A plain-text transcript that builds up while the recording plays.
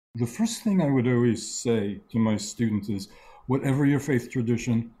The first thing I would always say to my students is, whatever your faith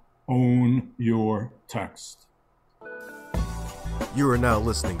tradition, own your text. You are now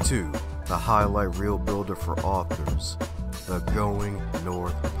listening to the Highlight Reel Builder for Authors, the Going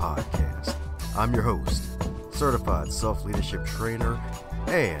North podcast. I'm your host, certified self-leadership trainer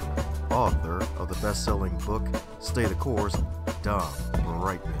and author of the best-selling book, Stay the Course, Dom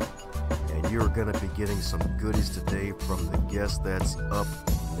Brightman. And you're going to be getting some goodies today from the guest that's up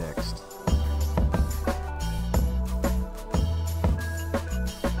next.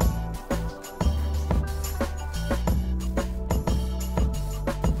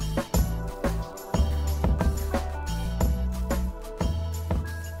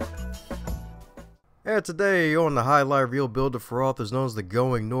 And today on the Highlight Reel Builder for Authors, known as the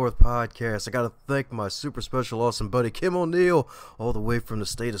Going North podcast, I got to thank my super special awesome buddy Kim O'Neill, all the way from the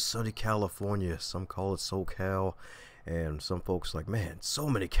state of sunny California. Some call it SoCal, and some folks like, man, so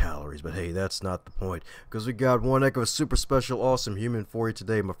many calories. But hey, that's not the point, because we got one heck of a super special awesome human for you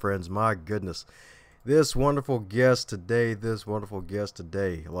today, my friends. My goodness, this wonderful guest today,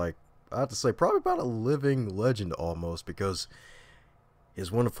 like I have to say, probably about a living legend almost, because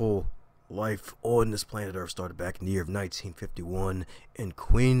his wonderful life on this planet Earth started back in the year of 1951 in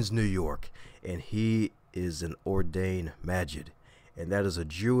Queens, New York, and he is an ordained Maggid, and that is a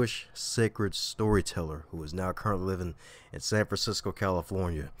Jewish sacred storyteller who is now currently living in San Francisco,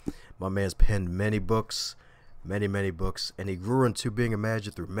 California. My man's penned many books, many books, and he grew into being a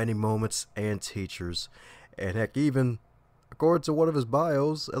Maggid through many moments and teachers, and heck, even according to one of his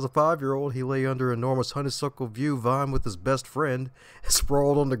bios, as a 5-year-old, he lay under an enormous honeysuckle view vine with his best friend,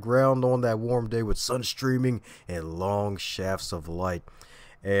 sprawled on the ground on that warm day with sun streaming and long shafts of light.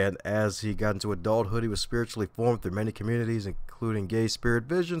 And as he got into adulthood, he was spiritually formed through many communities, including Gay Spirit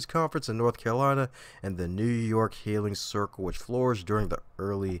Visions Conference in North Carolina and the New York Healing Circle, which flourished during the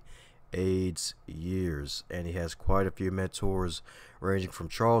early AIDS years. And he has quite a few mentors, ranging from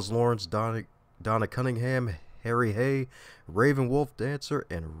Charles Lawrence, Donna Cunningham, Harry Hay, Raven Wolf Dancer,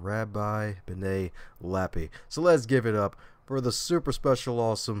 and Rabbi B'nai Lappi. So let's give it up for the super special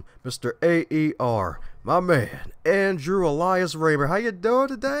awesome Mr. AER, my man, Andrew Elias Ramer. How you doing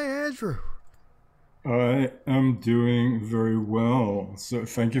today, Andrew? I am doing very well. So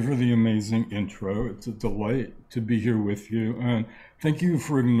thank you for the amazing intro. It's a delight to be here with you. And thank you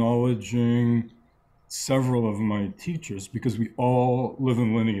for acknowledging several of my teachers, because we all live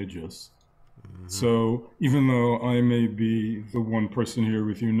in lineages. So even though I may be the one person here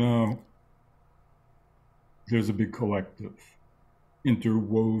with you now, there's a big collective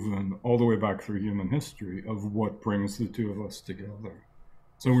interwoven all the way back through human history of what brings the two of us together.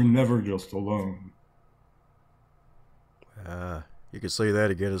 So we're never just alone. You can say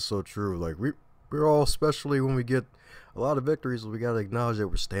that again. It's so true. Like we're all, especially when we get a lot of victories, we got to acknowledge that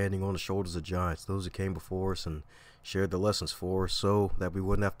we're standing on the shoulders of giants, those who came before us and shared the lessons for us so that we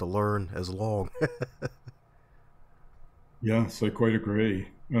wouldn't have to learn as long. Yes, I quite agree.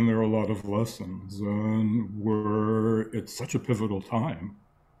 And there are a lot of lessons, and it's such a pivotal time.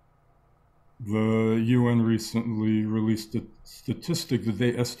 The UN recently released a statistic that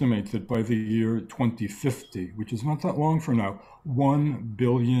they estimate that by the year 2050, which is not that long from now, 1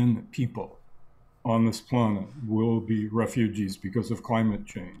 billion people on this planet will be refugees because of climate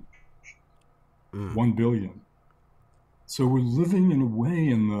change. 1 billion. So we're living in a way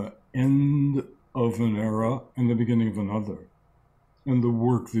in the end of an era and the beginning of another. And the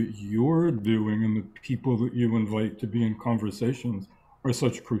work that you're doing and the people that you invite to be in conversations are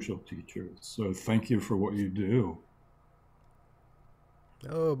such crucial teachers. So thank you for what you do.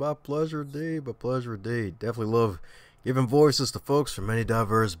 Oh, my pleasure indeed. My pleasure indeed. Definitely love giving voices to folks from many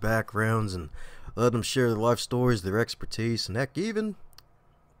diverse backgrounds and letting them share their life stories, their expertise, and heck, even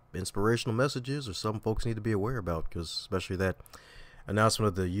inspirational messages or something folks need to be aware about, because especially that announcement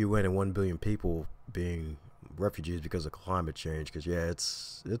of the UN and 1 billion people being refugees because of climate change, because yeah,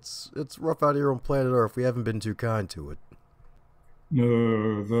 it's rough out here on planet Earth. We haven't been too kind to it.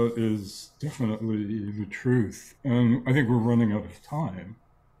 No, that is definitely the truth. And I think we're running out of time.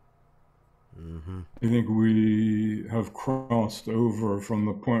 I think we have crossed over from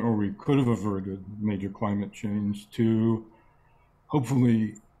the point where we could have averted major climate change to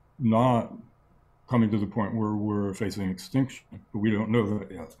hopefully not coming to the point where we're facing extinction, but we don't know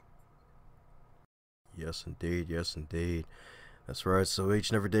that yet. Yes, indeed. Yes, indeed. That's right. So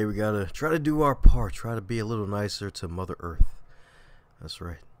each and every day we gotta try to do our part, try to be a little nicer to Mother Earth. That's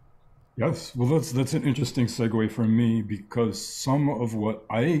right. Yes, well, that's an interesting segue for me, because some of what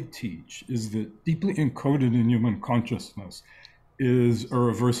I teach is that deeply encoded in human consciousness is a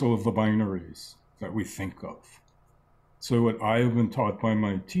reversal of the binaries that we think of. So what I have been taught by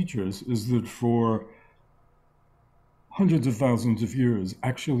my teachers is that for hundreds of thousands of years,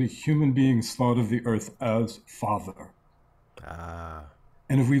 actually human beings thought of the earth as father. Ah.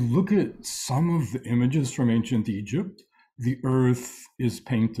 And if we look at some of the images from ancient Egypt, the earth is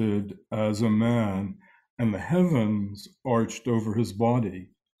painted as a man and the heavens arched over his body,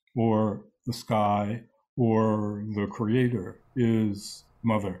 or the sky, or the creator is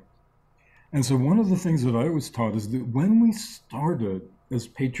mother. And so one of the things that I was taught is that when we started, as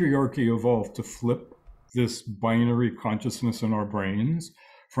patriarchy evolved, to flip this binary consciousness in our brains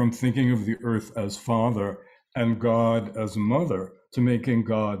from thinking of the earth as father and God as mother to making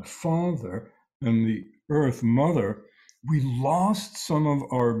God father and the earth mother, we lost some of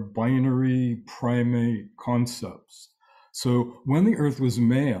our binary primate concepts. So when the earth was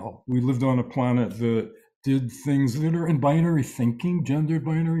male, we lived on a planet that did things that are in binary thinking, gendered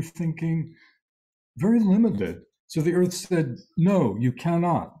binary thinking, very limited. So the earth said, no, you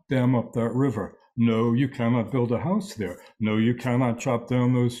cannot dam up that river. No, you cannot build a house there. No, you cannot chop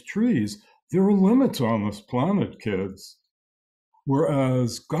down those trees. There are limits on this planet, kids.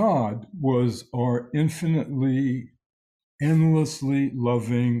 Whereas God was our infinitely, endlessly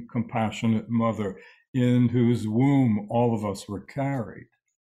loving, compassionate mother in whose womb all of us were carried.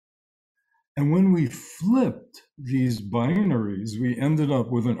 And when we flipped these binaries, we ended up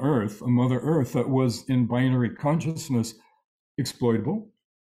with an earth, a mother earth, that was in binary consciousness exploitable,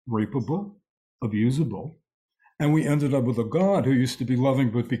 rapeable, abusable. And we ended up with a God who used to be loving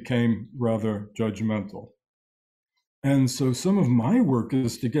but became rather judgmental. And so some of my work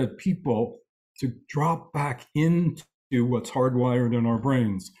is to get people to drop back into what's hardwired in our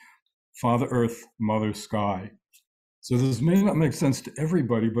brains: Father Earth, Mother Sky. So this may not make sense to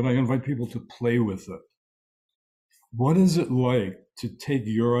everybody, but I invite people to play with it. What is it like to take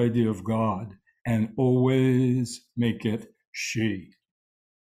your idea of God and always make it she?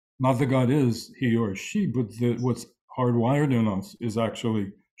 Not that God is he or she, but that what's hardwired in us is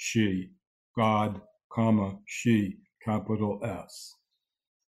actually she. God, comma, she, capital S.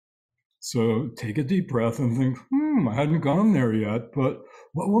 So take a deep breath and think, I hadn't gone there yet, but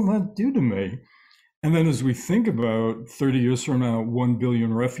what will that do to me? And then as we think about 30 years from now, 1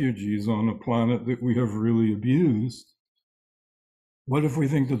 billion refugees on a planet that we have really abused, what if we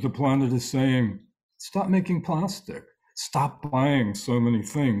think that the planet is saying, stop making plastic, stop buying so many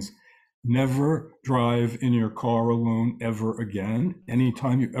things, never drive in your car alone ever again.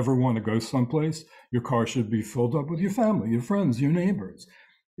 Anytime you ever want to go someplace, your car should be filled up with your family, your friends, your neighbors.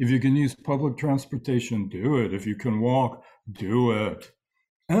 If you can use public transportation, do it. If you can walk, do it.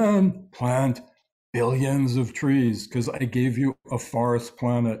 And plant billions of trees, because I gave you a forest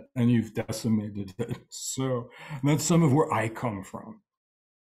planet and you've decimated it. So that's some of where I come from.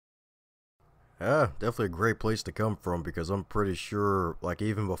 Yeah, definitely a great place to come from, because I'm pretty sure, like,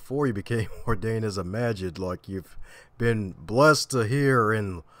 even before you became ordained as a Maggid, like, you've been blessed to hear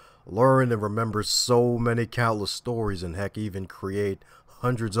and learn and remember so many countless stories, and heck, even create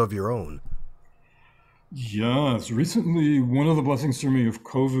hundreds of your own. Yes, recently one of the blessings for me of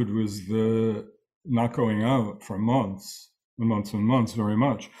COVID was the not going out for months and months and months very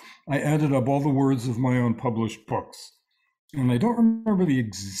much. I added up all the words of my own published books. And I don't remember the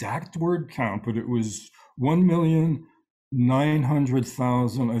exact word count, but it was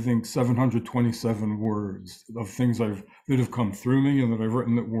 1,900,000, I think 727 words of things that have come through me and that I've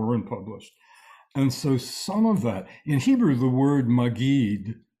written that weren't published. And so some of that, in Hebrew, the word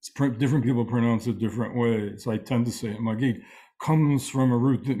Maggid, different people pronounce it different ways. I tend to say it Maggid, comes from a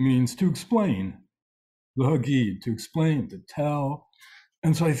root that means to explain, the Hagid, to explain, to tell.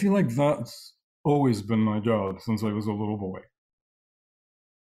 And so I feel like that's always been my job since I was a little boy.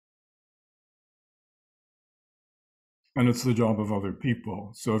 And it's the job of other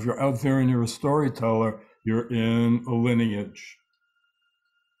people. So if you're out there and you're a storyteller, you're in a lineage.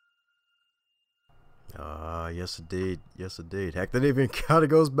 Yes indeed, yes indeed. Heck, that even kind of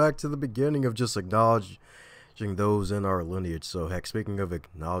goes back to the beginning of just acknowledging those in our lineage. So heck, speaking of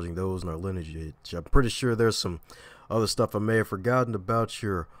acknowledging those in our lineage, I'm pretty sure there's some other stuff I may have forgotten about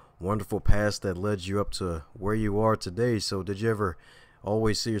your wonderful past that led you up to where you are today. So did you ever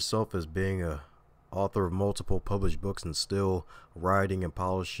always see yourself as being a author of multiple published books and still writing and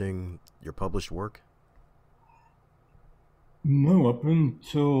polishing your published work? No, up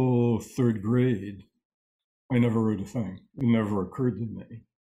until third grade, I never wrote a thing. It never occurred to me.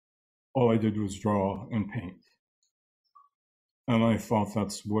 All I did was draw and paint. And I thought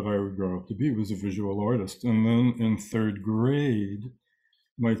that's what I would grow up to be, was a visual artist. And then in third grade,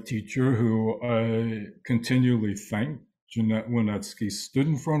 my teacher, who I continually thank, Jeanette Winetsky, stood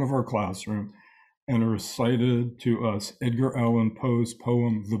in front of our classroom and recited to us Edgar Allan Poe's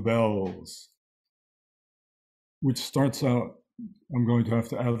poem, The Bells, which starts out, I'm going to have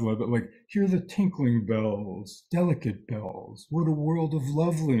to ad-lib it, like, hear the tinkling bells, delicate bells, what a world of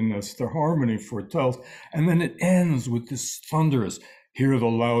loveliness their harmony foretells. And then it ends with this thunderous, hear the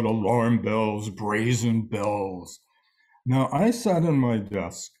loud alarm bells, brazen bells. Now, I sat in my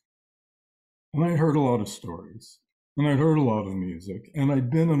desk, and I'd heard a lot of stories, and I'd heard a lot of music, and I'd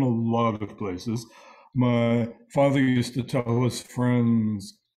been in a lot of places. My father used to tell his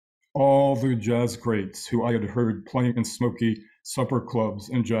friends all the jazz greats who I had heard playing in smoky supper clubs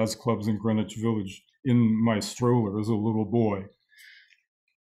and jazz clubs in Greenwich Village in my stroller as a little boy.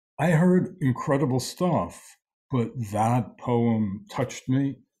 I heard incredible stuff, but that poem touched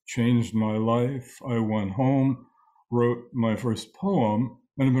me, changed my life. I went home, wrote my first poem,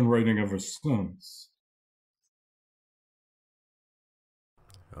 and have been writing ever since.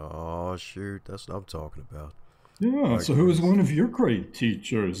 Oh, shoot. That's what I'm talking about. Yeah, so who was one of your great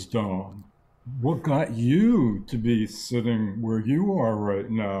teachers, Dom? What got you to be sitting where you are right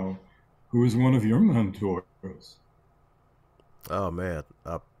now? Who is one of your mentors? Oh, man.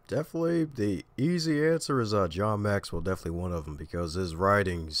 Definitely the easy answer is John Maxwell, definitely one of them, because his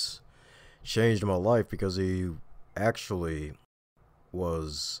writings changed my life because he actually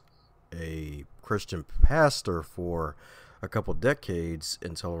was a Christian pastor for a couple decades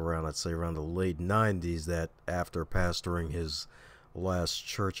until around, I'd say, around the late 90s, that after pastoring his last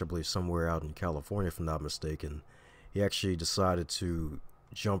church, I believe somewhere out in California, if I'm not mistaken, he actually decided to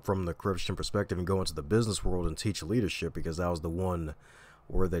jump from the Christian perspective and go into the business world and teach leadership, because that was the one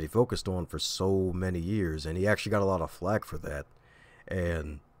word that he focused on for so many years. And he actually got a lot of flack for that.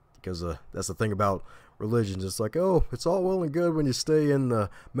 And because that's the thing about religions, it's like, oh, it's all well and good when you stay in the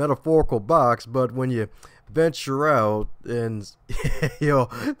metaphorical box, but when you venture out, and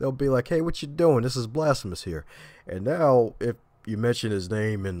they'll be like, hey, what you doing? This is blasphemous here. And now if you mention his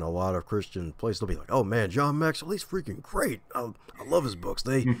name in a lot of Christian places, they'll be like, oh man, John Maxwell, he's freaking great. I love his books.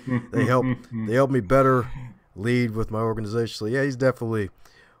 They help me better lead with my organization. So yeah, he's definitely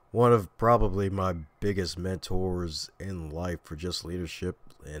one of probably my biggest mentors in life for just leadership,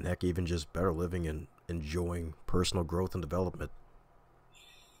 and heck, even just better living and enjoying personal growth and development.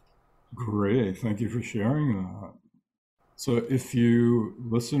 Great, thank you for sharing that. So if you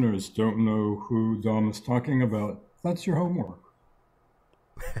listeners don't know who Dom is talking about, that's your homework.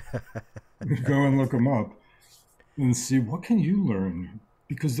 Go and look him up and see what can you learn,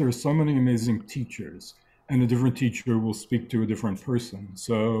 because there are so many amazing teachers, and a different teacher will speak to a different person.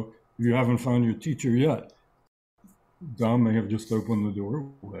 So if you haven't found your teacher yet, Dom may have just opened the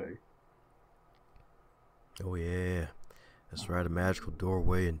doorway. Oh yeah, that's right, a magical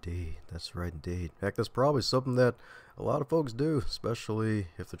doorway indeed. That's right indeed. Heck, that's probably something that a lot of folks do, especially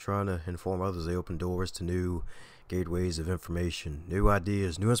if they're trying to inform others. They open doors to new gateways of information, new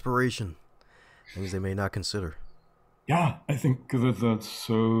ideas, new inspiration, things they may not consider. Yeah, I think that that's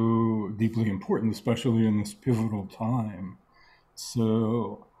so deeply important, especially in this pivotal time.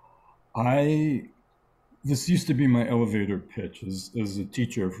 So this used to be my elevator pitch as a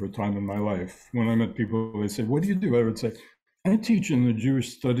teacher for a time in my life. When I met people, they say, what do you do? I would say, I teach in the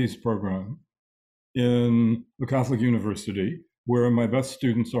Jewish Studies program in the Catholic University, where my best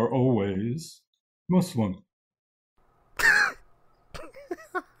students are always Muslim.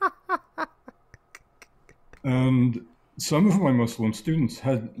 And some of my Muslim students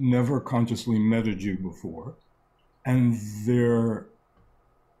had never consciously met a Jew before, and their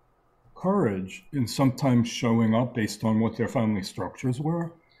courage in sometimes showing up based on what their family structures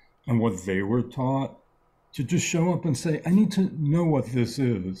were and what they were taught, to just show up and say, I need to know what this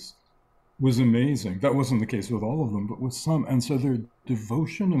is, was amazing. That wasn't the case with all of them, but with some. And so their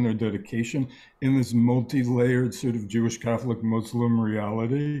devotion and their dedication in this multi-layered sort of Jewish, Catholic, Muslim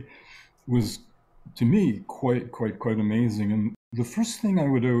reality was, to me, quite amazing. And the first thing I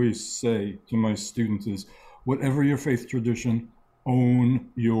would always say to my students is, whatever your faith tradition, own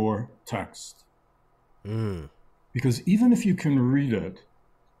your text. Because even if you can read it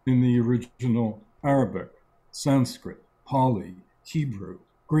in the original Arabic, Sanskrit, Pali, Hebrew,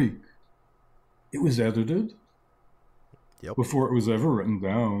 Greek, it was edited before it was ever written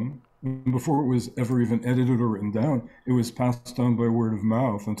down. And before it was ever even edited or written down, it was passed on by word of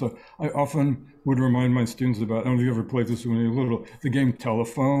mouth. And so I often would remind my students about, I don't know if you ever played this when you were little, the game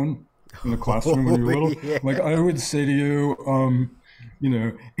Telephone in the classroom when you were little. Yeah. Like I would say to you,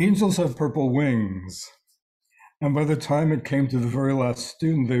 angels have purple wings. And by the time it came to the very last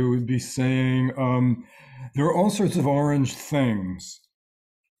student, they would be saying, there are all sorts of orange things.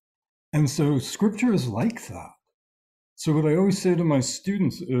 And so scripture is like that. So what I always say to my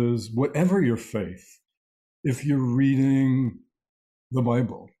students is, whatever your faith, if you're reading the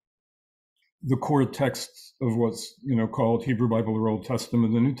Bible, the core texts of what's called Hebrew Bible or Old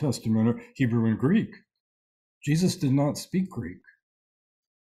Testament, the New Testament are Hebrew and Greek. Jesus did not speak Greek.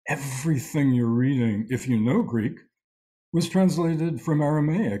 Everything you're reading, if you know Greek, was translated from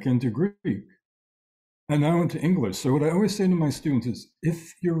Aramaic into Greek and now into English. So what I always say to my students is,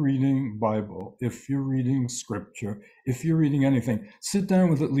 if you're reading Bible, if you're reading scripture, if you're reading anything, sit down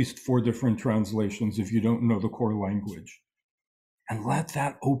with at least 4 different translations if you don't know the core language, and let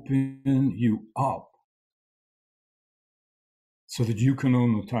that open you up so that you can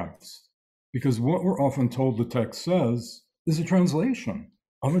own the text. Because what we're often told the text says is a translation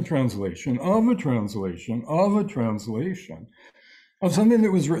of a translation of a translation of a translation of something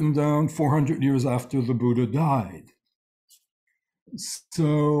that was written down 400 years after the Buddha died.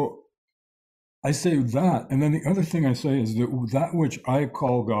 So I say that, and then the other thing I say is that which I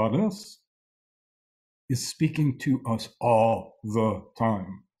call Goddess is speaking to us all the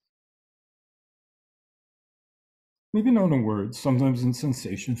time. Maybe not in words, sometimes in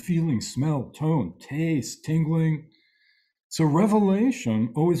sensation, feeling, smell, tone, taste, tingling. So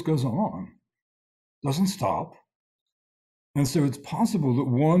revelation always goes on, doesn't stop. And so it's possible that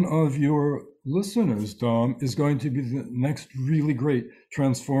one of your listeners, Dom, is going to be the next really great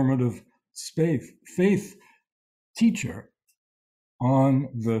transformative faith teacher on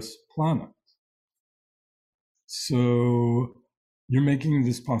this planet. So you're making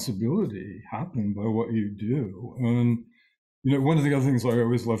this possibility happen by what you do. And one of the other things I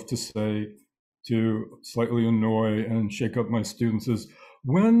always love to say to slightly annoy and shake up my students is,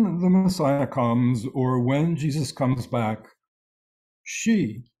 when the Messiah comes or when Jesus comes back,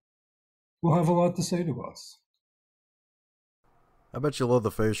 she will have a lot to say to us. I bet you love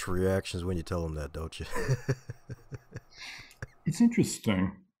the facial reactions when you tell them that, don't you? It's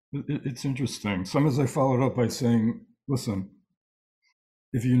interesting. It's interesting. Sometimes I followed up by saying, listen,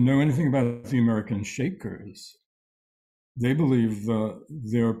 if you know anything about the American Shakers, they believe that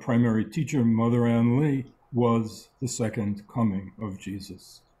their primary teacher, Mother Ann Lee, was the second coming of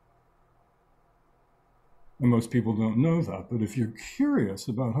Jesus. And most people don't know that, but if you're curious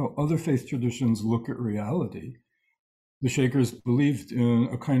about how other faith traditions look at reality, the Shakers believed in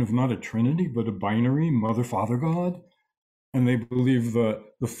a kind of not a trinity, but a binary Mother, Father, God. And they believe that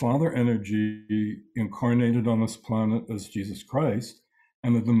the Father energy incarnated on this planet as Jesus Christ,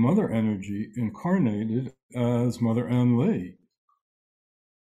 and that the Mother energy incarnated as Mother Ann Lee,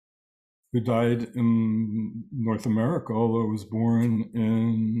 who died in North America, although was born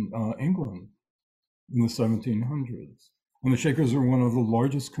in England in the 1700s. And the Shakers are one of the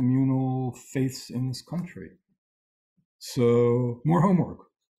largest communal faiths in this country. So more homework.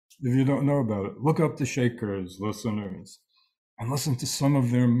 If you don't know about it, look up the Shakers, listeners, and listen to some of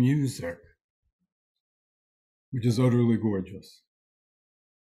their music, which is utterly gorgeous.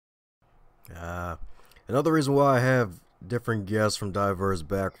 Another reason why I have different guests from diverse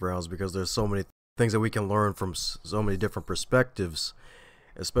backgrounds, because there's so many things that we can learn from so many different perspectives,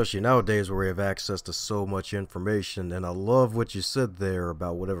 especially nowadays where we have access to so much information. And I love what you said there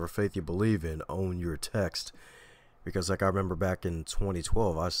about whatever faith you believe in, own your text. Because like I remember back in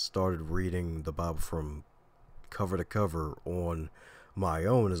 2012, I started reading the Bible from cover to cover on my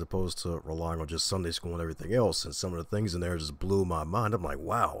own, as opposed to relying on just Sunday school and everything else. And some of the things in there just blew my mind. I'm like,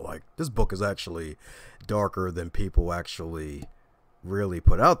 wow, like this book is actually darker than people actually really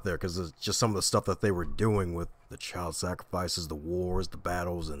put out there, because it's just some of the stuff that they were doing with the child sacrifices, the wars, the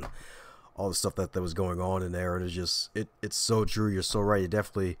battles, and all the stuff that was going on in there. And it's just it's so true. You're so right. You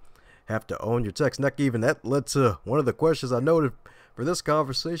definitely have to own your text. Not even that led to one of the questions I noted for this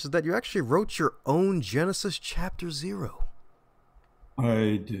conversation, is that you actually wrote your own Genesis chapter 0.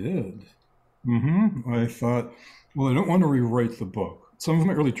 I did. I thought, well, I don't want to rewrite the book. Some of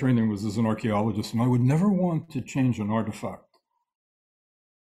my early training was as an archaeologist, and I would never want to change an artifact.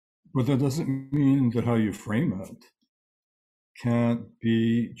 But that doesn't mean that how you frame it can't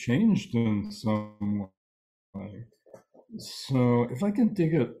be changed in some way. So if I can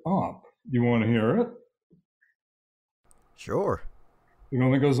dig it up, you want to hear it? Sure. It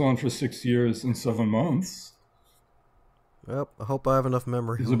only goes on for 6 years and 7 months. Well, I hope I have enough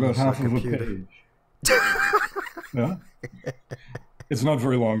memory. It's about half of a page. Yeah? It's not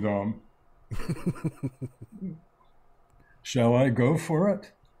very long, Dom. Shall I go for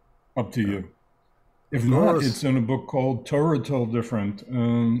it? Up to you. If not, it's in a book called Torah Told Different,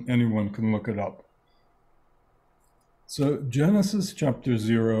 and anyone can look it up. So Genesis chapter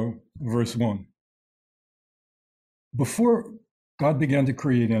 0, verse 1. Before God began to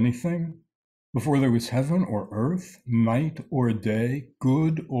create anything, Before there was heaven or earth, night or day,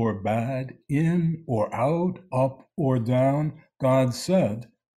 good or bad, in or out, up or down, God said,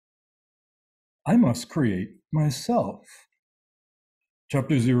 I must create myself.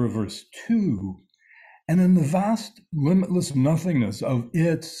 Chapter 0, verse 2. And in the vast, limitless nothingness of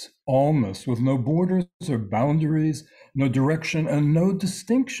its allness, with no borders or boundaries, no direction, and no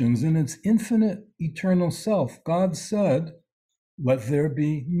distinctions in its infinite, eternal self, God said, let there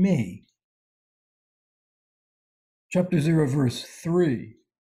be me. Chapter 0, verse 3.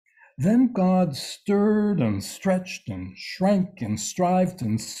 Then God stirred and stretched and shrank and strived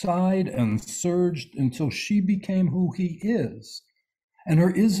and sighed and surged until she became who he is. And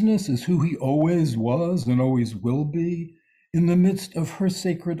her isness is who he always was and always will be in the midst of her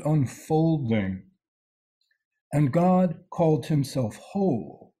sacred unfolding. And God called himself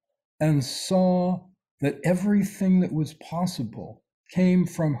whole and saw that everything that was possible came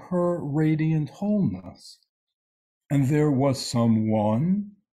from her radiant wholeness. And there was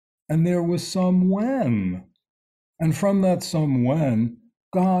someone, and there was some when. And from that some when,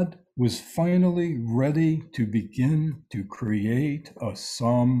 God was finally ready to begin to create a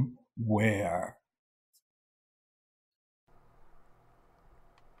somewhere.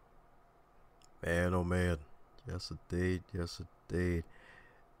 Man, oh man. Yes, indeed. Yes, indeed.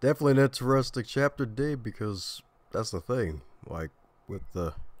 Definitely an interesting chapter, Dave, because that's the thing. Like, with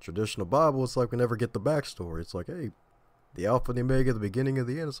the traditional Bible, it's like we never get the backstory. It's like, hey, the Alpha and the Omega, the beginning and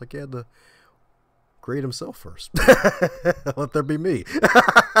the end. It's like he had to create himself first. Let there be me.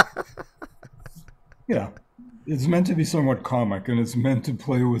 Yeah, it's meant to be somewhat comic, and it's meant to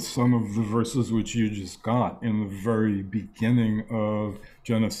play with some of the verses which you just got in the very beginning of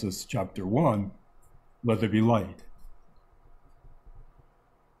Genesis chapter 1. Let there be light.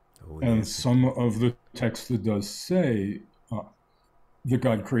 Oh, And yeah. some of the text that does say that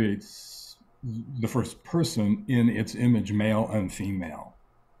God creates the first person in its image, male and female.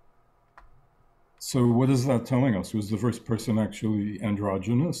 So what is that telling us? Was the first person actually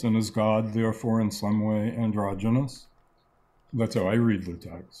androgynous? And is God therefore in some way androgynous? That's how I read the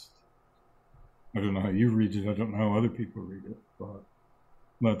text. I don't know how you read it. I don't know how other people read it, but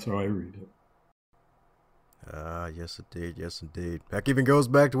that's how I read it. Ah, yes, indeed. Yes, indeed. That even goes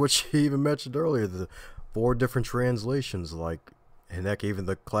back to what she even mentioned earlier, the 4 different translations. Like, and heck, even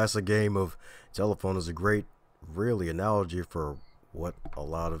the classic game of telephone is a great, really, analogy for what a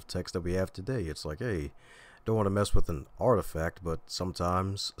lot of text that we have today. It's like, hey, don't want to mess with an artifact, but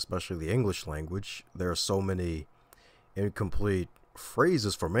sometimes, especially the English language, there are so many incomplete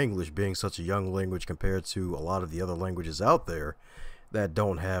phrases from English being such a young language compared to a lot of the other languages out there that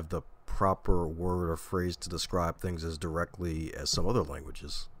don't have the proper word or phrase to describe things as directly as some other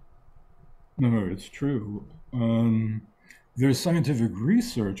languages. No, it's true. There's scientific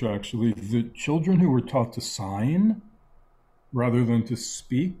research, actually, that children who were taught to sign rather than to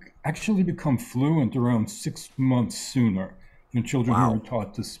speak actually become fluent around 6 months sooner than children who are Wow.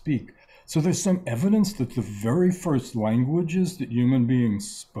 taught to speak. So there's some evidence that the very first languages that human beings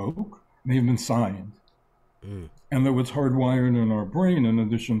spoke may have been signed. Mm. And that what's hardwired in our brain, in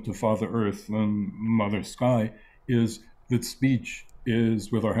addition to Father Earth and Mother Sky, is that speech is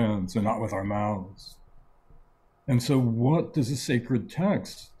with our hands and not with our mouths. And so what does a sacred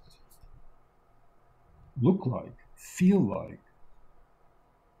text look like, feel like,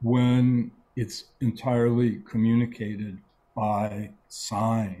 when it's entirely communicated by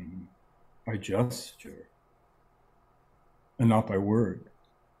sign, by gesture, and not by word?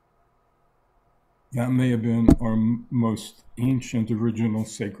 That may have been our most ancient original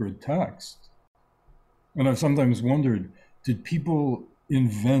sacred text. And I've sometimes wondered, did people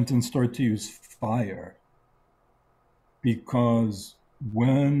invent and start to use fire because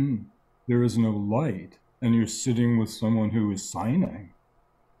when there is no light and you're sitting with someone who is signing,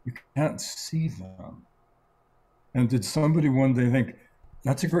 you can't see them? And did somebody one day think,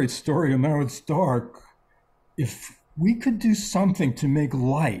 that's a great story and now it's dark. If we could do something to make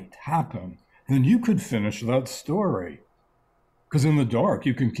light happen, then you could finish that story. Because in the dark,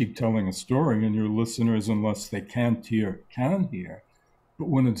 you can keep telling a story and your listeners, unless they can't hear, can hear. But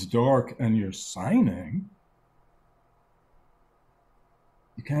when it's dark and you're signing,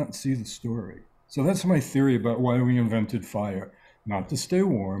 you can't see the story. So that's my theory about why we invented fire. Not to stay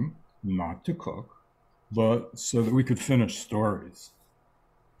warm, not to cook, but so that we could finish stories.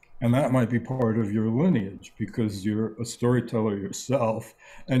 And that might be part of your lineage because you're a storyteller yourself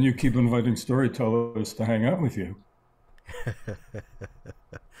and you keep inviting storytellers to hang out with you.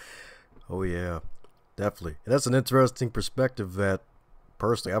 Oh, yeah. Definitely. And that's an interesting perspective that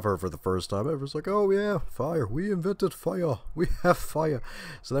personally, I've heard for the first time ever. It's like, oh yeah, fire. We invented fire. We have fire.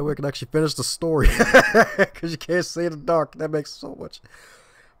 So that way I can actually finish the story. Because you can't see in the dark. That makes so much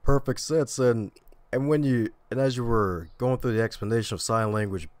perfect sense. And when you, and as you were going through the explanation of sign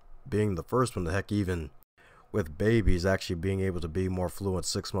language being the first one, the heck, even with babies actually being able to be more fluent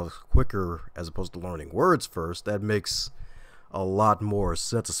 6 months quicker as opposed to learning words first, that makes a lot more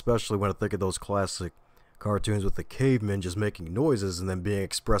sense, especially when I think of those classic cartoons with the cavemen just making noises and then being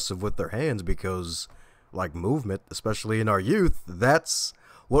expressive with their hands, because like movement, especially in our youth, that's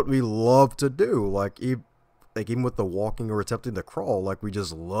what we love to do. Like even with the walking or attempting to crawl, like we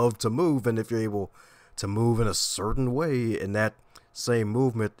just love to move. And if you're able to move in a certain way and that same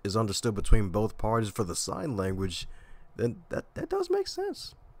movement is understood between both parties for the sign language, then that does make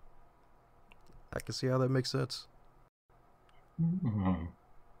sense. I can see how that makes sense.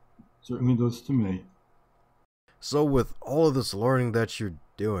 Certainly does to me. So with all of this learning that you're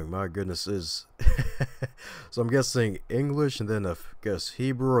doing, my goodness, is so I'm guessing English and then I guess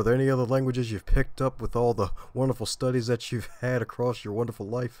Hebrew. Are there any other languages you've picked up with all the wonderful studies that you've had across your wonderful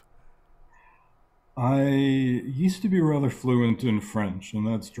life? I used to be rather fluent in French, and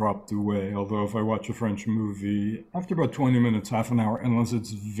that's dropped away. Although if I watch a French movie, after about 20 minutes, half an hour, unless it's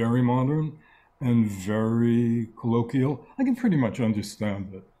very modern and very colloquial, I can pretty much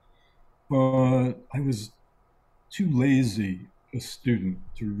understand it. But I was too lazy a student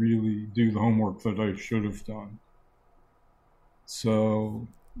to really do the homework that I should have done. So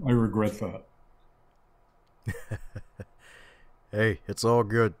I regret that. Hey, it's all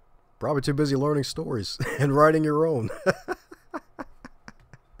good. Probably too busy learning stories and writing your own.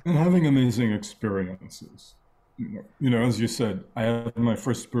 And having amazing experiences. As you said, I had my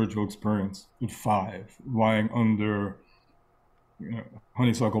first spiritual experience at 5, lying under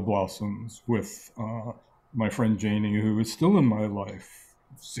honeysuckle blossoms with my friend Janie, who is still in my life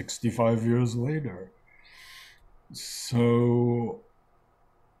 65 years later. So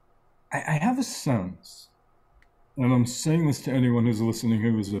I have a sense, and I'm saying this to anyone who's listening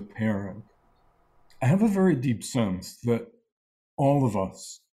who is a parent, I have a very deep sense that all of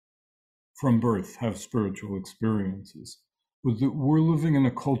us from birth have spiritual experiences, but that we're living in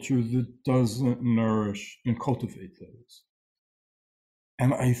a culture that doesn't nourish and cultivate those.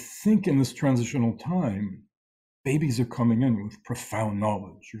 And I think in this transitional time, babies are coming in with profound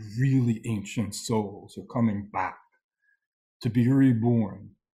knowledge. Really ancient souls are coming back to be reborn,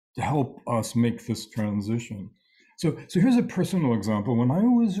 to help us make this transition. So here's a personal example. When I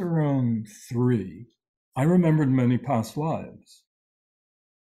was around 3, I remembered many past lives.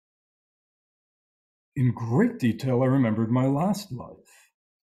 In great detail, I remembered my last life.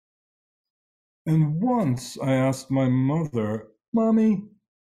 And once I asked my mother, "Mommy,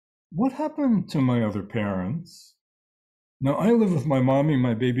 what happened to my other parents?" Now, I live with my mommy,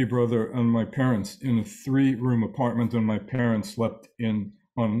 my baby brother, and my parents in a 3-room apartment, and my parents slept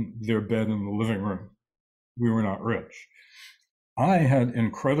on their bed in the living room. We were not rich. I had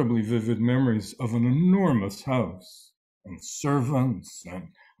incredibly vivid memories of an enormous house and servants and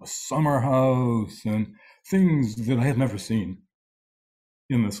a summer house and things that I had never seen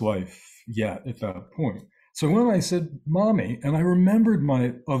in this life yet at that point. So when I said "Mommy," and I remembered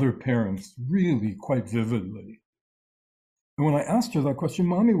my other parents really quite vividly, and when I asked her that question,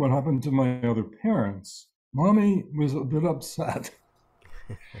 "Mommy, what happened to my other parents?" Mommy was a bit upset.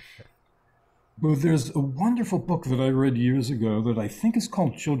 But there's a wonderful book that I read years ago that I think is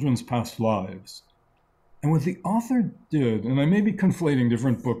called Children's Past Lives. And what the author did, and I may be conflating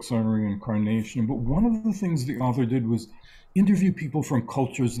different books on reincarnation, but one of the things the author did was interview people from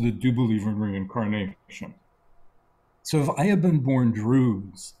cultures that do believe in reincarnation. So if I had been born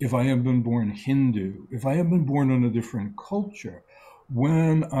Druze, if I had been born Hindu, if I had been born in a different culture,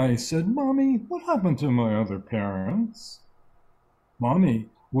 when I said, "Mommy, what happened to my other parents?" Mommy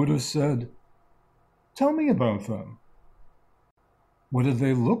would have said, "Tell me about them. What did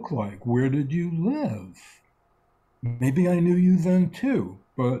they look like? Where did you live? Maybe I knew you then too."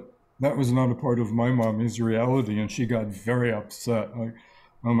 But that was not a part of my mommy's reality, and she got very upset. Like,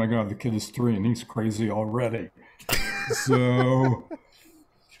 "Oh my God, the kid is 3 and he's crazy already." So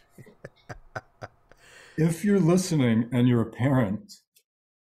if you're listening and you're a parent,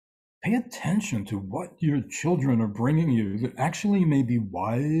 pay attention to what your children are bringing you that actually may be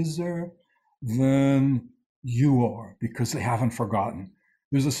wiser than you are, because they haven't forgotten.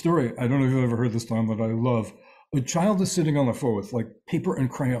 There's a story, I don't know if you've ever heard this, Tom, that I love. A child is sitting on the floor with like paper and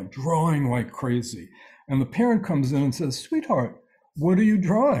crayon, drawing like crazy. And the parent comes in and says, "Sweetheart, what are you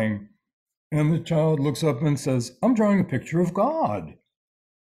drawing?" And the child looks up and says, "I'm drawing a picture of God."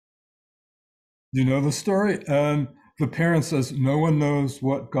 Do you know the story? And The parent says, no one knows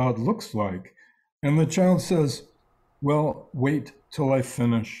what God looks like. And the child says, well, wait till I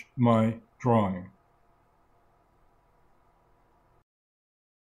finish my drawing.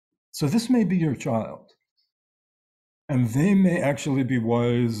 So this may be your child. And they may actually be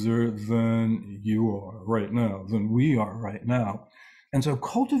wiser than you are right now, than we are right now. And so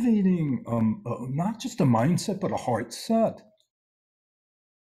cultivating not just a mindset, but a heart set.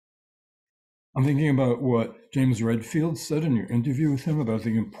 I'm thinking about what James Redfield said in your interview with him about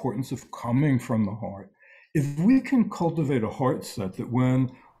the importance of coming from the heart. If we can cultivate a heart set that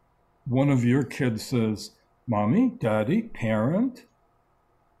when one of your kids says, Mommy, Daddy, parent,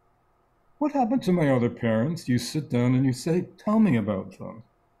 what happened to my other parents? You sit down and you say, tell me about them.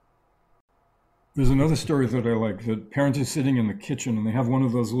 There's another story that I like, that parents are sitting in the kitchen and they have one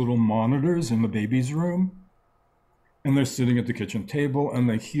of those little monitors in the baby's room. And they're sitting at the kitchen table and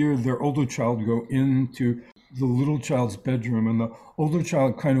they hear their older child go into the little child's bedroom. And the older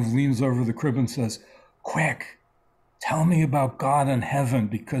child kind of leans over the crib and says, quick, tell me about God and heaven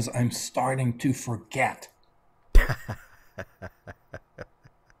because I'm starting to forget.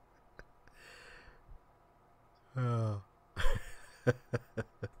 Oh.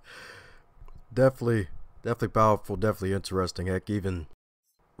 Definitely powerful, definitely interesting. Heck, even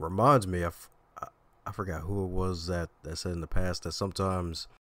reminds me, I forgot who it was that said in the past that sometimes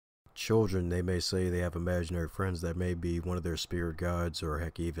children, they may say they have imaginary friends that may be one of their spirit guides, or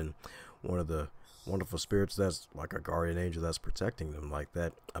heck, even one of the wonderful spirits that's like a guardian angel that's protecting them. Like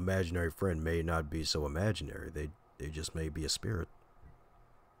that imaginary friend may not be so imaginary. They just may be a spirit.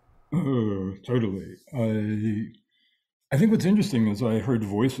 Totally. I think what's interesting is I heard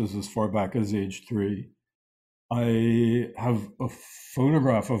voices as far back as age 3. I have a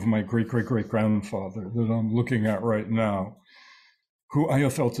photograph of my great-great-great-grandfather that I'm looking at right now, who I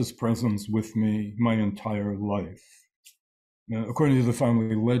have felt his presence with me my entire life. Now, according to the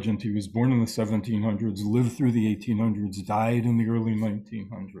family legend, he was born in the 1700s, lived through the 1800s, died in the early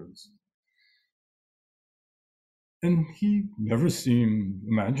 1900s. And he never seemed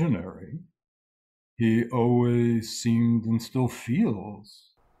imaginary. He always seemed and still feels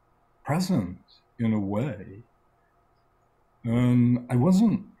present in a way. And I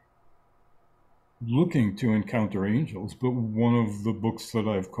wasn't looking to encounter angels, but one of the books that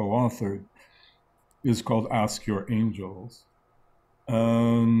I've co-authored is called Ask Your Angels.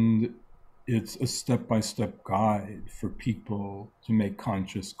 And it's a step-by-step guide for people to make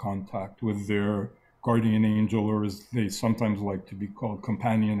conscious contact with their guardian angel, or as they sometimes like to be called,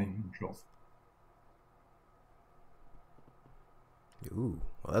 companion angel. Ooh,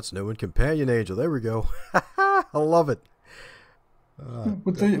 well, that's new one. Companion angel. There we go. I love it.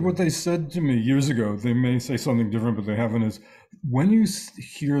 What they said to me years ago, they may say something different, but they haven't, is when you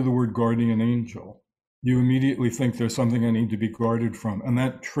hear the word guardian angel, you immediately think there's something I need to be guarded from, and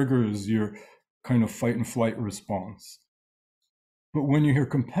that triggers your kind of fight and flight response. But when you hear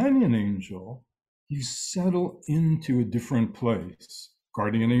companion angel, you settle into a different place.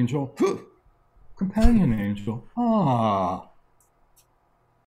 Guardian angel, companion angel,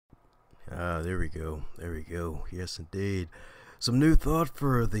 there we go. There we go. Yes, indeed. Some new thought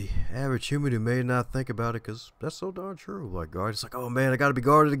for the average human who may not think about it, because that's so darn true. Like, guard, it's like, oh man, I got to be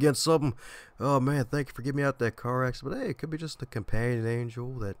guarded against something. Oh man, thank you for getting me out that car accident. But hey, it could be just a companion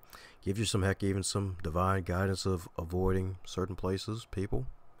angel that gives you some, heck, even some divine guidance of avoiding certain places, people,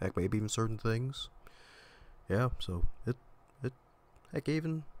 heck, maybe even certain things. Yeah, so heck,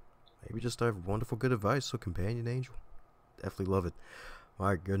 even maybe just have wonderful good advice. So companion angel, definitely love it.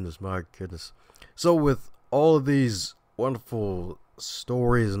 My goodness, my goodness. So with all of these wonderful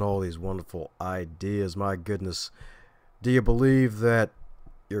stories and all these wonderful ideas, my goodness, do you believe that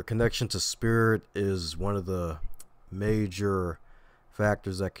your connection to spirit is one of the major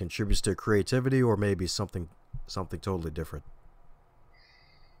factors that contributes to creativity, or maybe something totally different?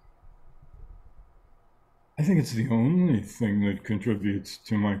 I think it's the only thing that contributes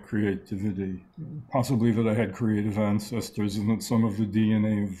to my creativity. Possibly that I had creative ancestors and that some of the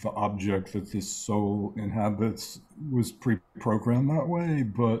DNA of the object that this soul inhabits was pre-programmed that way,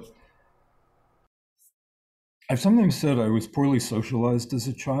 but I've sometimes said I was poorly socialized as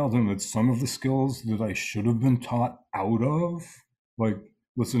a child and that some of the skills that I should have been taught out of, like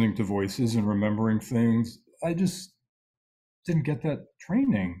listening to voices and remembering things, I just didn't get that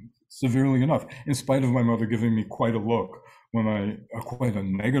training severely enough, in spite of my mother giving me quite a look quite a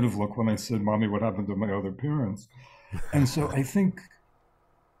negative look when I said, Mommy, what happened to my other parents? And so I think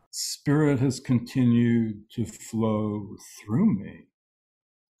spirit has continued to flow through me.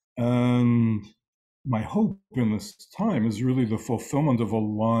 And my hope in this time is really the fulfillment of a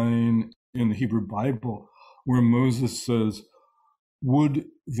line in the Hebrew Bible. where Moses says, would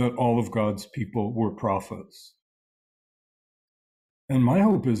that all of God's people were prophets. And my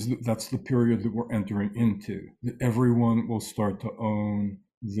hope is that that's the period that we're entering into, that everyone will start to own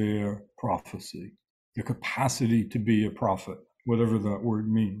their prophecy, the capacity to be a prophet, whatever that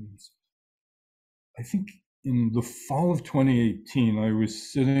word means. I think in the fall of 2018, I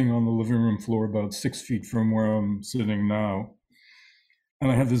was sitting on the living room floor about 6 feet from where I'm sitting now,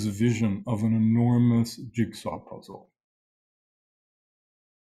 and I had this vision of an enormous jigsaw puzzle.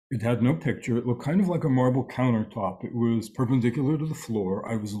 It had no picture. It looked kind of like a marble countertop. It was perpendicular to the floor.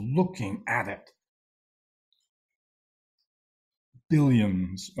 I was looking at it.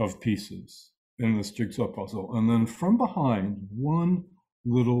 Billions of pieces in this jigsaw puzzle. And then from behind, one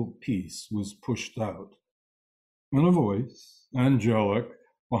little piece was pushed out. And a voice, angelic,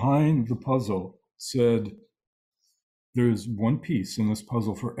 behind the puzzle said, there's one piece in this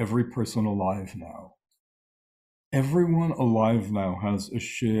puzzle for every person alive now. Everyone alive now has a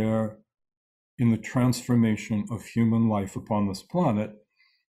share in the transformation of human life upon this planet.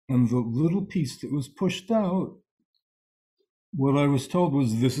 And the little piece that was pushed out, what I was told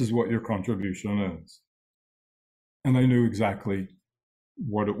was, this is what your contribution is. And I knew exactly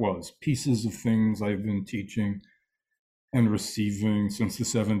what it was. Pieces of things I've been teaching and receiving since the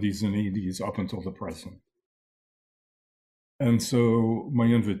 70s and 80s up until the present. And so my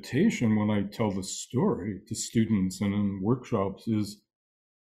invitation when I tell the story to students and in workshops is,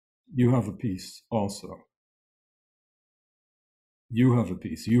 you have a piece also. You have a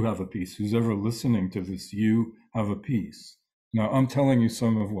piece. You have a piece. Who's ever listening to this, you have a piece. Now, I'm telling you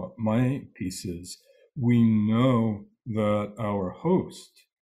some of what my piece is. We know that our host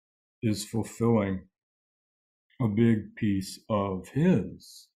is fulfilling a big piece of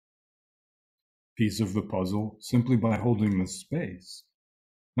his piece of the puzzle simply by holding this space.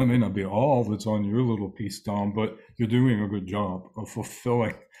 That may not be all that's on your little piece, Tom, but you're doing a good job of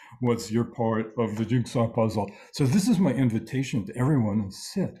fulfilling what's your part of the jigsaw puzzle. So this is my invitation to everyone to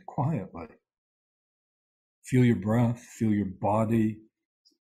sit quietly. Feel your breath, feel your body,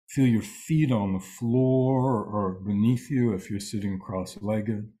 feel your feet on the floor or beneath you if you're sitting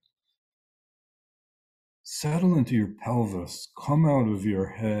cross-legged. Settle into your pelvis, come out of your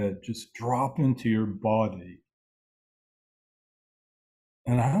head, just drop into your body.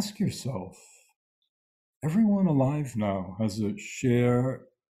 And ask yourself, everyone alive now has a share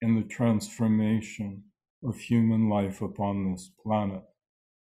in the transformation of human life upon this planet.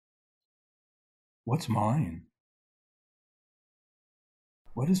 What's mine?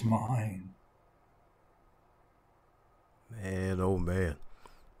 What is mine? Man, oh man.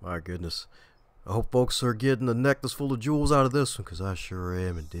 My goodness. I hope folks are getting a necklace full of jewels out of this one, because I sure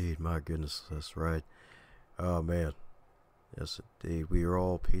am indeed. My goodness, that's right. Oh man. Yes, indeed. We are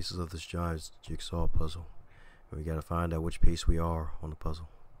all pieces of this giant jigsaw puzzle. And we gotta find out which piece we are on the puzzle.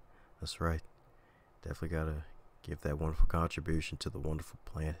 That's right. Definitely gotta give that wonderful contribution to the wonderful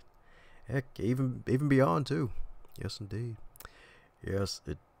planet. Heck, even beyond too. Yes, indeed. Yes,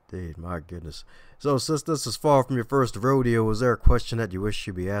 indeed. My goodness. So, since this is far from your first rodeo, is there a question that you wish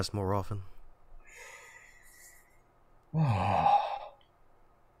should be asked more often?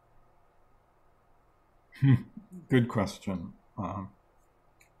 Good question.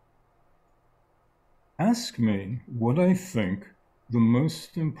 Ask me what I think the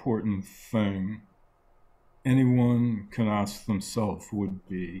most important thing anyone can ask themselves would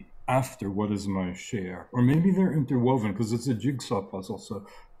be after what is my share. Or maybe they're interwoven because it's a jigsaw puzzle, so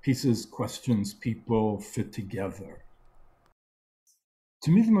pieces, questions, people fit together.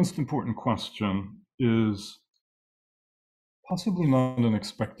 To me, the most important question is possibly not an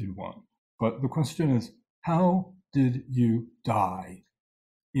expected one, but the question is, how did you die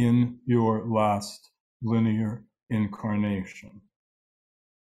in your last linear incarnation?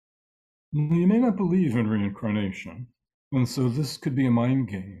 You may not believe in reincarnation, and so this could be a mind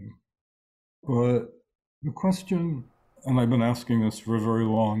game. But the question, and I've been asking this for a very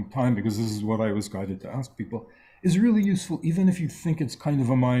long time because this is what I was guided to ask people, is really useful even if you think it's kind of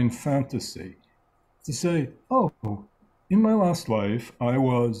a mind fantasy. To say, oh, in my last life, I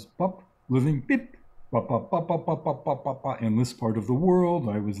was living in this part of the world.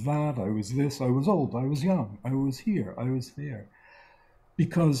 I was that, I was this, I was old, I was young, I was here, I was there.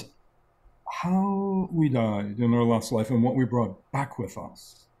 Because how we died in our last life and what we brought back with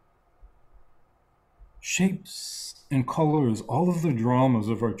us shapes and colors all of the dramas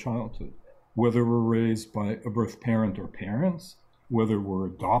of our childhood, whether we're raised by a birth parent or parents, whether we're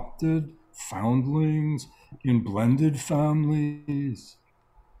adopted, foundlings, in blended families.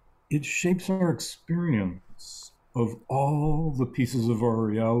 It shapes our experience of all the pieces of our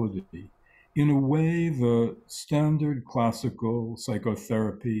reality. in a way the standard classical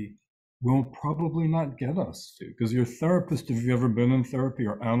psychotherapy will probably not get us to, because your therapist, if you've ever been in therapy,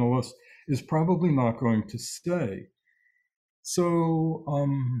 or analyst, is probably not going to say. So,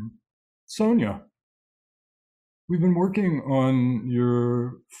 Sonia, we've been working on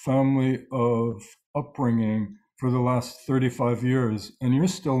your family of upbringing for the last 35 years, and you're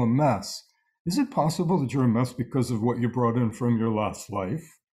still a mess. Is it possible that you're a mess because of what you brought in from your last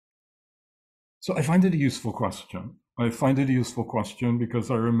life? So I find it a useful question. I find it a useful question because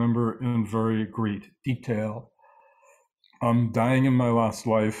I remember in very great detail dying in my last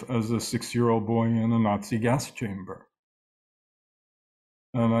life as a 6-year-old boy in a Nazi gas chamber.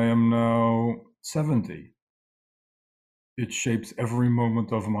 And I am now 70. It shapes every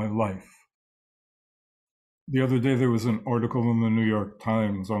moment of my life. The other day, there was an article in the New York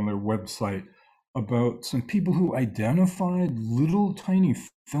Times on their website about some people who identified little tiny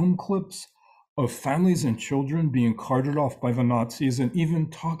film clips of families and children being carted off by the Nazis, and even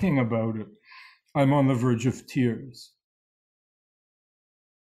talking about it, I'm on the verge of tears.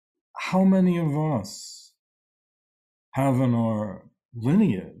 How many of us have in our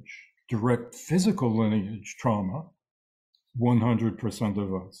lineage, direct physical lineage trauma? 100%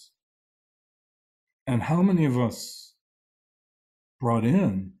 of us. And how many of us brought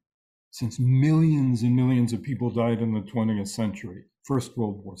in, since millions and millions of people died in the 20th century, First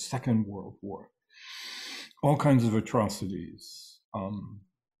World War, Second World War, all kinds of atrocities,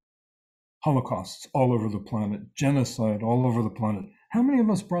 holocausts all over the planet, genocide all over the planet. How many of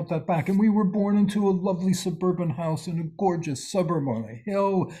us brought that back? And we were born into a lovely suburban house in a gorgeous suburb on a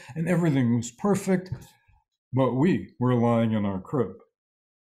hill, and everything was perfect, but we were lying in our crib,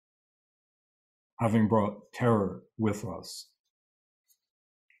 having brought terror with us.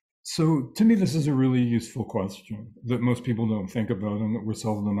 So to me, this is a really useful question that most people don't think about and that we're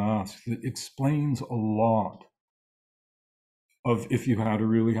seldom asked. It explains a lot of if you had a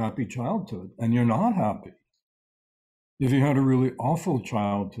really happy childhood and you're not happy, if you had a really awful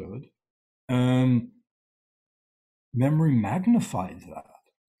childhood and memory magnified that.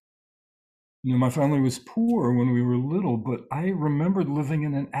 You know, my family was poor when we were little, but I remembered living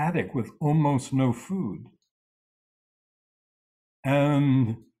in an attic with almost no food.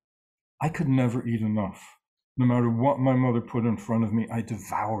 And I could never eat enough. No matter what my mother put in front of me, I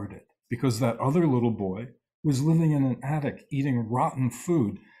devoured it because that other little boy was living in an attic eating rotten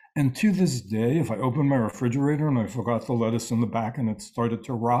food. And to this day, if I open my refrigerator and I forgot the lettuce in the back and it started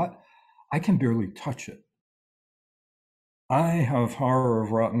to rot, I can barely touch it. I have horror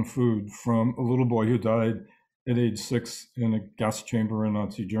of rotten food from a little boy who died at age 6 in a gas chamber in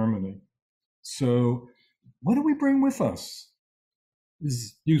Nazi Germany. So what do we bring with us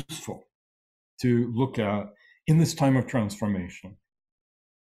is useful to look at in this time of transformation.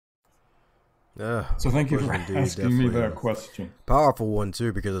 So thank you for asking me that question. Powerful one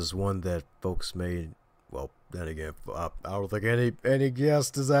too, because it's one that folks made. Well, then again, I don't think any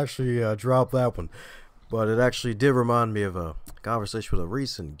guest has actually dropped that one, but it actually did remind me of a conversation with a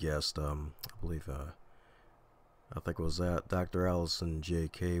recent guest. I believe, I think it was at Dr. Allison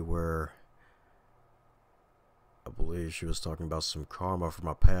J.K., where I believe she was talking about some karma from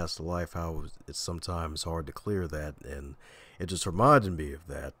my past life, how it's sometimes hard to clear that, and it just reminded me of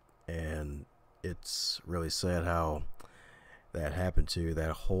that. And it's really sad how that happened to you,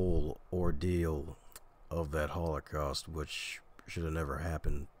 that whole ordeal of that Holocaust, which should have never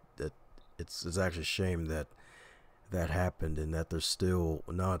happened. That it's actually a shame that that happened, and that there's still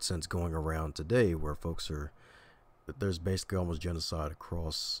nonsense going around today where there's basically almost genocide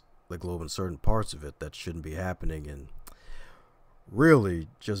across the globe in certain parts of it that shouldn't be happening. And really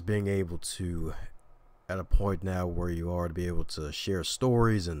just being able to, at a point now where you are, to be able to share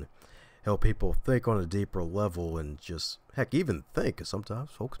stories and help people think on a deeper level, and just, heck, even think, because sometimes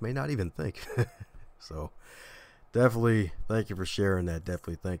folks may not even think. So definitely thank you for sharing that.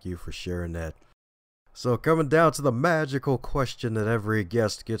 Definitely thank you for sharing that. So coming down to the magical question that every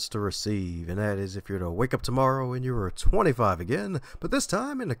guest gets to receive, and that is, if you're to wake up tomorrow and you were 25 again, but this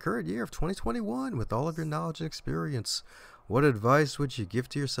time in the current year of 2021 with all of your knowledge and experience, what advice would you give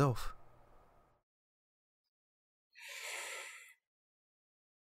to yourself?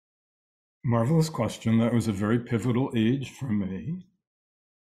 Marvelous question. That was a very pivotal age for me.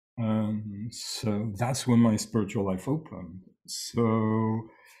 So that's when my spiritual life opened. So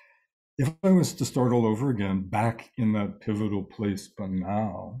if I was to start all over again, back in that pivotal place, but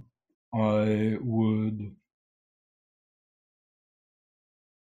now, I would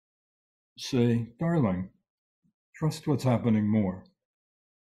say, darling, trust what's happening more.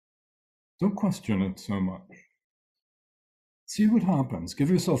 Don't question it so much. See what happens. Give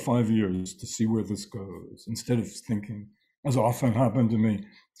yourself 5 years to see where this goes, instead of thinking, as often happened to me,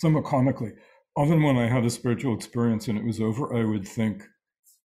 somewhat comically. Often when I had a spiritual experience and it was over, I would think,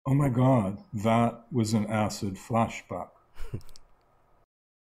 oh my God, that was an acid flashback.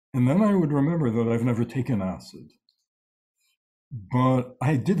 And then I would remember that I've never taken acid. But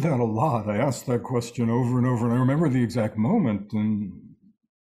I did that a lot. I asked that question over and over, and I remember the exact moment in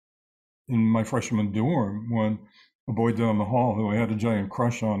my freshman dorm when a boy down the hall who I had a giant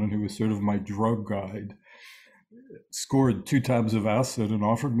crush on and who was sort of my drug guide scored 2 tabs of acid and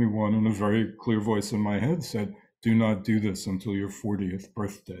offered me one, and a very clear voice in my head said, do not do this until your 40th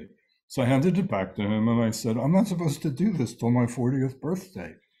birthday. So I handed it back to him and I said, I'm not supposed to do this till my 40th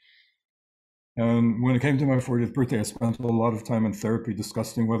birthday. And when it came to my 40th birthday, I spent a lot of time in therapy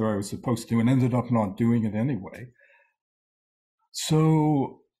discussing whether I was supposed to, and ended up not doing it anyway.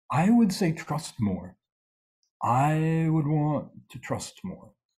 So I would say trust more. I would want to trust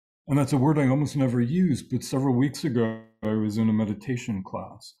more. And that's a word I almost never use, but several weeks ago, I was in a meditation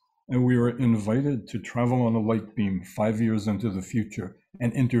class, and we were invited to travel on a light beam 5 years into the future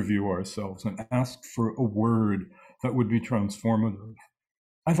and interview ourselves and ask for a word that would be transformative.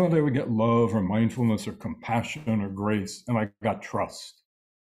 I thought I would get love or mindfulness or compassion or grace, and I got trust.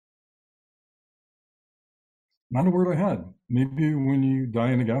 Not a word I had. Maybe when you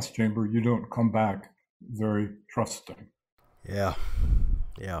die in a gas chamber, you don't come back very trusting. Yeah,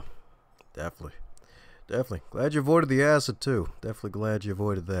 yeah, definitely. Definitely. Glad you avoided the acid, too. Definitely glad you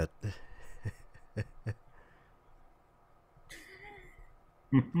avoided that.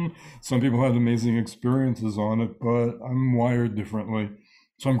 Some people had amazing experiences on it, but I'm wired differently.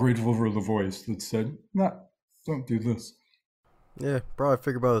 So I'm grateful for the voice that said, nah, don't do this. Yeah, probably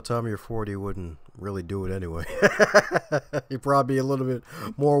figure by the time you're 40 you wouldn't really do it anyway. You'd probably be a little bit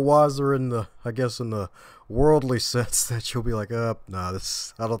more wiser in the, I guess, in the worldly sense that you'll be like, nah,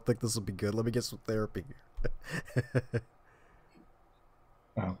 I don't think this will be good. Let me get some therapy.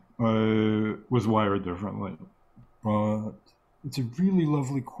 Yeah, I was wired differently. But it's a really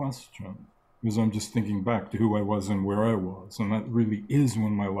lovely question, because I'm just thinking back to who I was and where I was, and that really is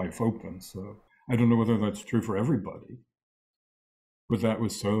when my life opened. So I don't know whether that's true for everybody, but that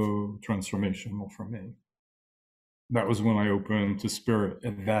was so transformational for me. That was when I opened to spirit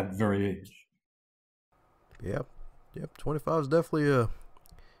at that very age. Yep. Yep. 25 is definitely a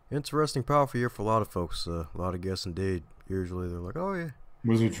interesting, powerful year for a lot of folks. A lot of guests indeed. Usually they're like, oh, yeah.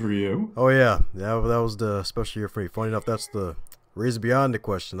 Was it for you? Oh, yeah. That was the special year for me. Funny enough, that's the reason beyond the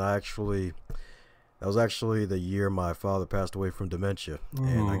question. That was actually the year my father passed away from dementia,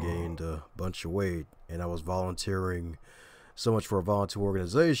 and I gained a bunch of weight, and I was volunteering so much for a volunteer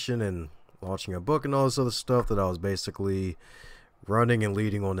organization and launching a book and all this other stuff that I was basically running and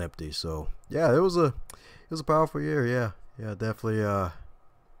leading on empty. So yeah, it was a powerful year. Yeah, definitely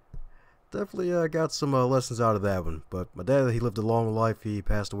got some lessons out of that one. But my dad, he lived a long life. He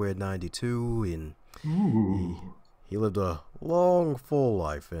passed away at 92, and he lived a long, full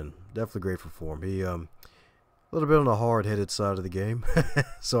life, and definitely grateful for him. He a little bit on the hard-headed side of the game,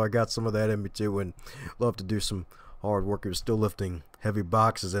 so I got some of that in me too, and loved to do some hard work. He was still lifting heavy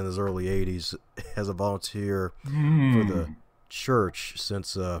boxes in his early 80s as a volunteer for the church,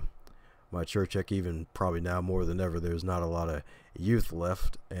 since my church, heck, even probably now more than ever, there's not a lot of youth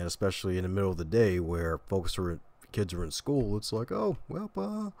left, and especially in the middle of the day where kids are in school, it's like, oh,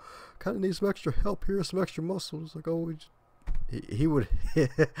 well, kind of need some extra help here, some extra muscles. Like, oh, he would,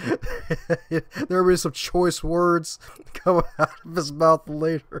 there would be some choice words come out of his mouth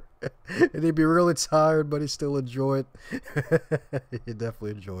later, and he'd be really tired, but he'd still enjoy it. He'd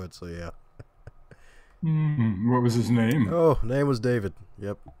definitely enjoy it, so yeah. What was his name? Oh, name was David.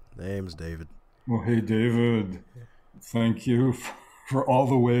 Yep, name's David. Well, hey, David, thank you for all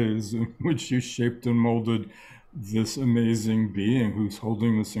the ways in which you shaped and molded this amazing being who's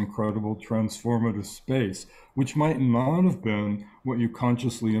holding this incredible transformative space, which might not have been what you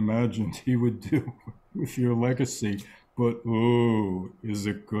consciously imagined he would do with your legacy, but oh, is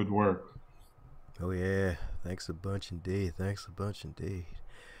it good work. Oh yeah, thanks a bunch indeed.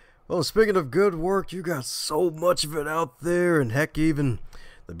 Well, speaking of good work, you got so much of it out there, and heck, even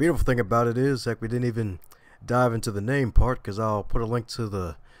the beautiful thing about it is, heck, we didn't even dive into the name part, because I'll put a link to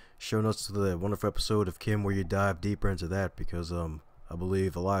the show notes to the wonderful episode of Kim where you dive deeper into that, because I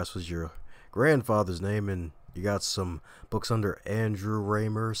believe Elias was your grandfather's name, and you got some books under Andrew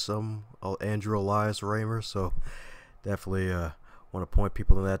Ramer, Andrew Elias Ramer, so definitely want to point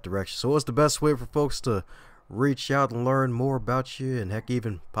people in that direction. So what's the best way for folks to reach out and learn more about you, and heck,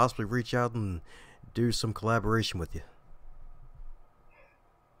 even possibly reach out and do some collaboration with you?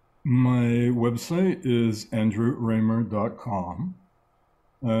 My website is andrewramer.com,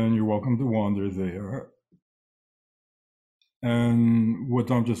 and you're welcome to wander there. And what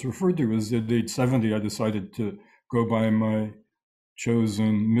Dom just referred to is at age 70, I decided to go by my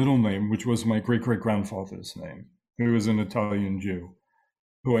chosen middle name, which was my great-great-grandfather's name, who was an Italian Jew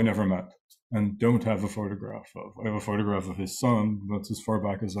who I never met and don't have a photograph of. I have a photograph of his son. That's as far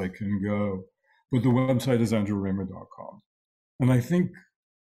back as I can go. But the website is andrewramer.com. And I think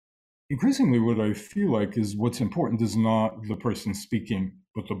increasingly what I feel like is what's important is not the person speaking,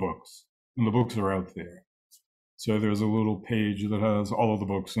 but the books. And the books are out there. So there's a little page that has all of the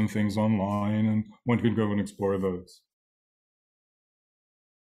books and things online, and one can go and explore those.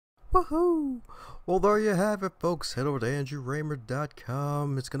 Woohoo! Well, there you have it, folks. Head over to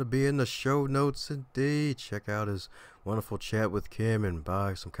andrewramer.com. It's going to be in the show notes indeed. Check out his wonderful chat with Kim and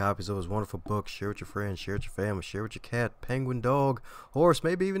buy some copies of his wonderful book. Share with your friends, share with your family, share with your cat, penguin, dog, horse,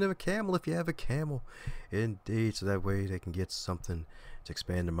 maybe even a camel if you have a camel. Indeed, so that way they can get something to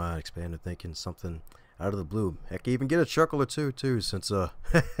expand their mind, expand their thinking, something out of the blue. Heck, even get a chuckle or two, since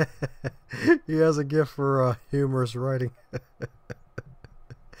he has a gift for humorous writing.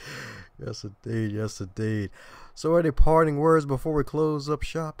 Yes, indeed. Yes, indeed. So, any parting words before we close up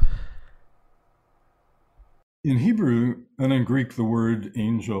shop? In Hebrew, and in Greek, the word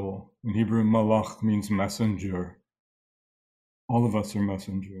angel, in Hebrew, malach means messenger. All of us are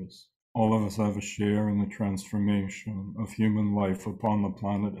messengers. All of us have a share in the transformation of human life upon the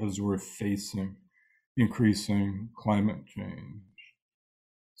planet as we're facing increasing climate change.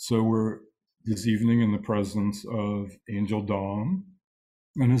 So we're this evening in the presence of Angel Dom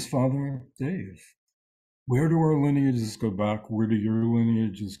and his father, Dave. Where do our lineages go back? Where do your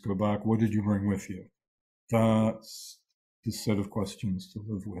lineages go back? What did you bring with you? That's the set of questions to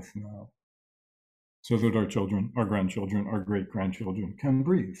live with now, so that our children, our grandchildren, our great-grandchildren can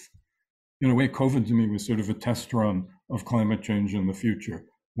breathe. In a way, COVID to me was sort of a test run of climate change in the future,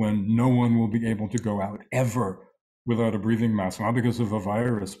 when no one will be able to go out ever without a breathing mask, not because of a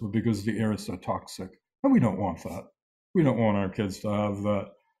virus, but because the air is so toxic. And we don't want that. We don't want our kids to have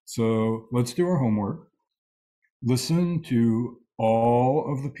that. So let's do our homework. Listen to all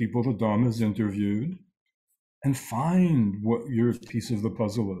of the people that Dom has interviewed and find what your piece of the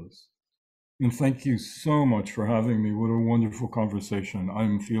puzzle is. And thank you so much for having me. What a wonderful conversation.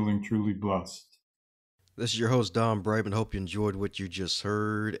 I'm feeling truly blessed. This is your host, Don Brightman. Hope you enjoyed what you just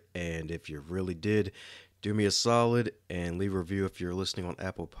heard. And if you really did, do me a solid and leave a review if you're listening on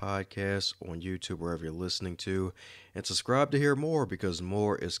Apple Podcasts, on YouTube, wherever you're listening to. And subscribe to hear more, because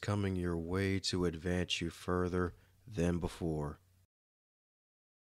more is coming your way to advance you further than before.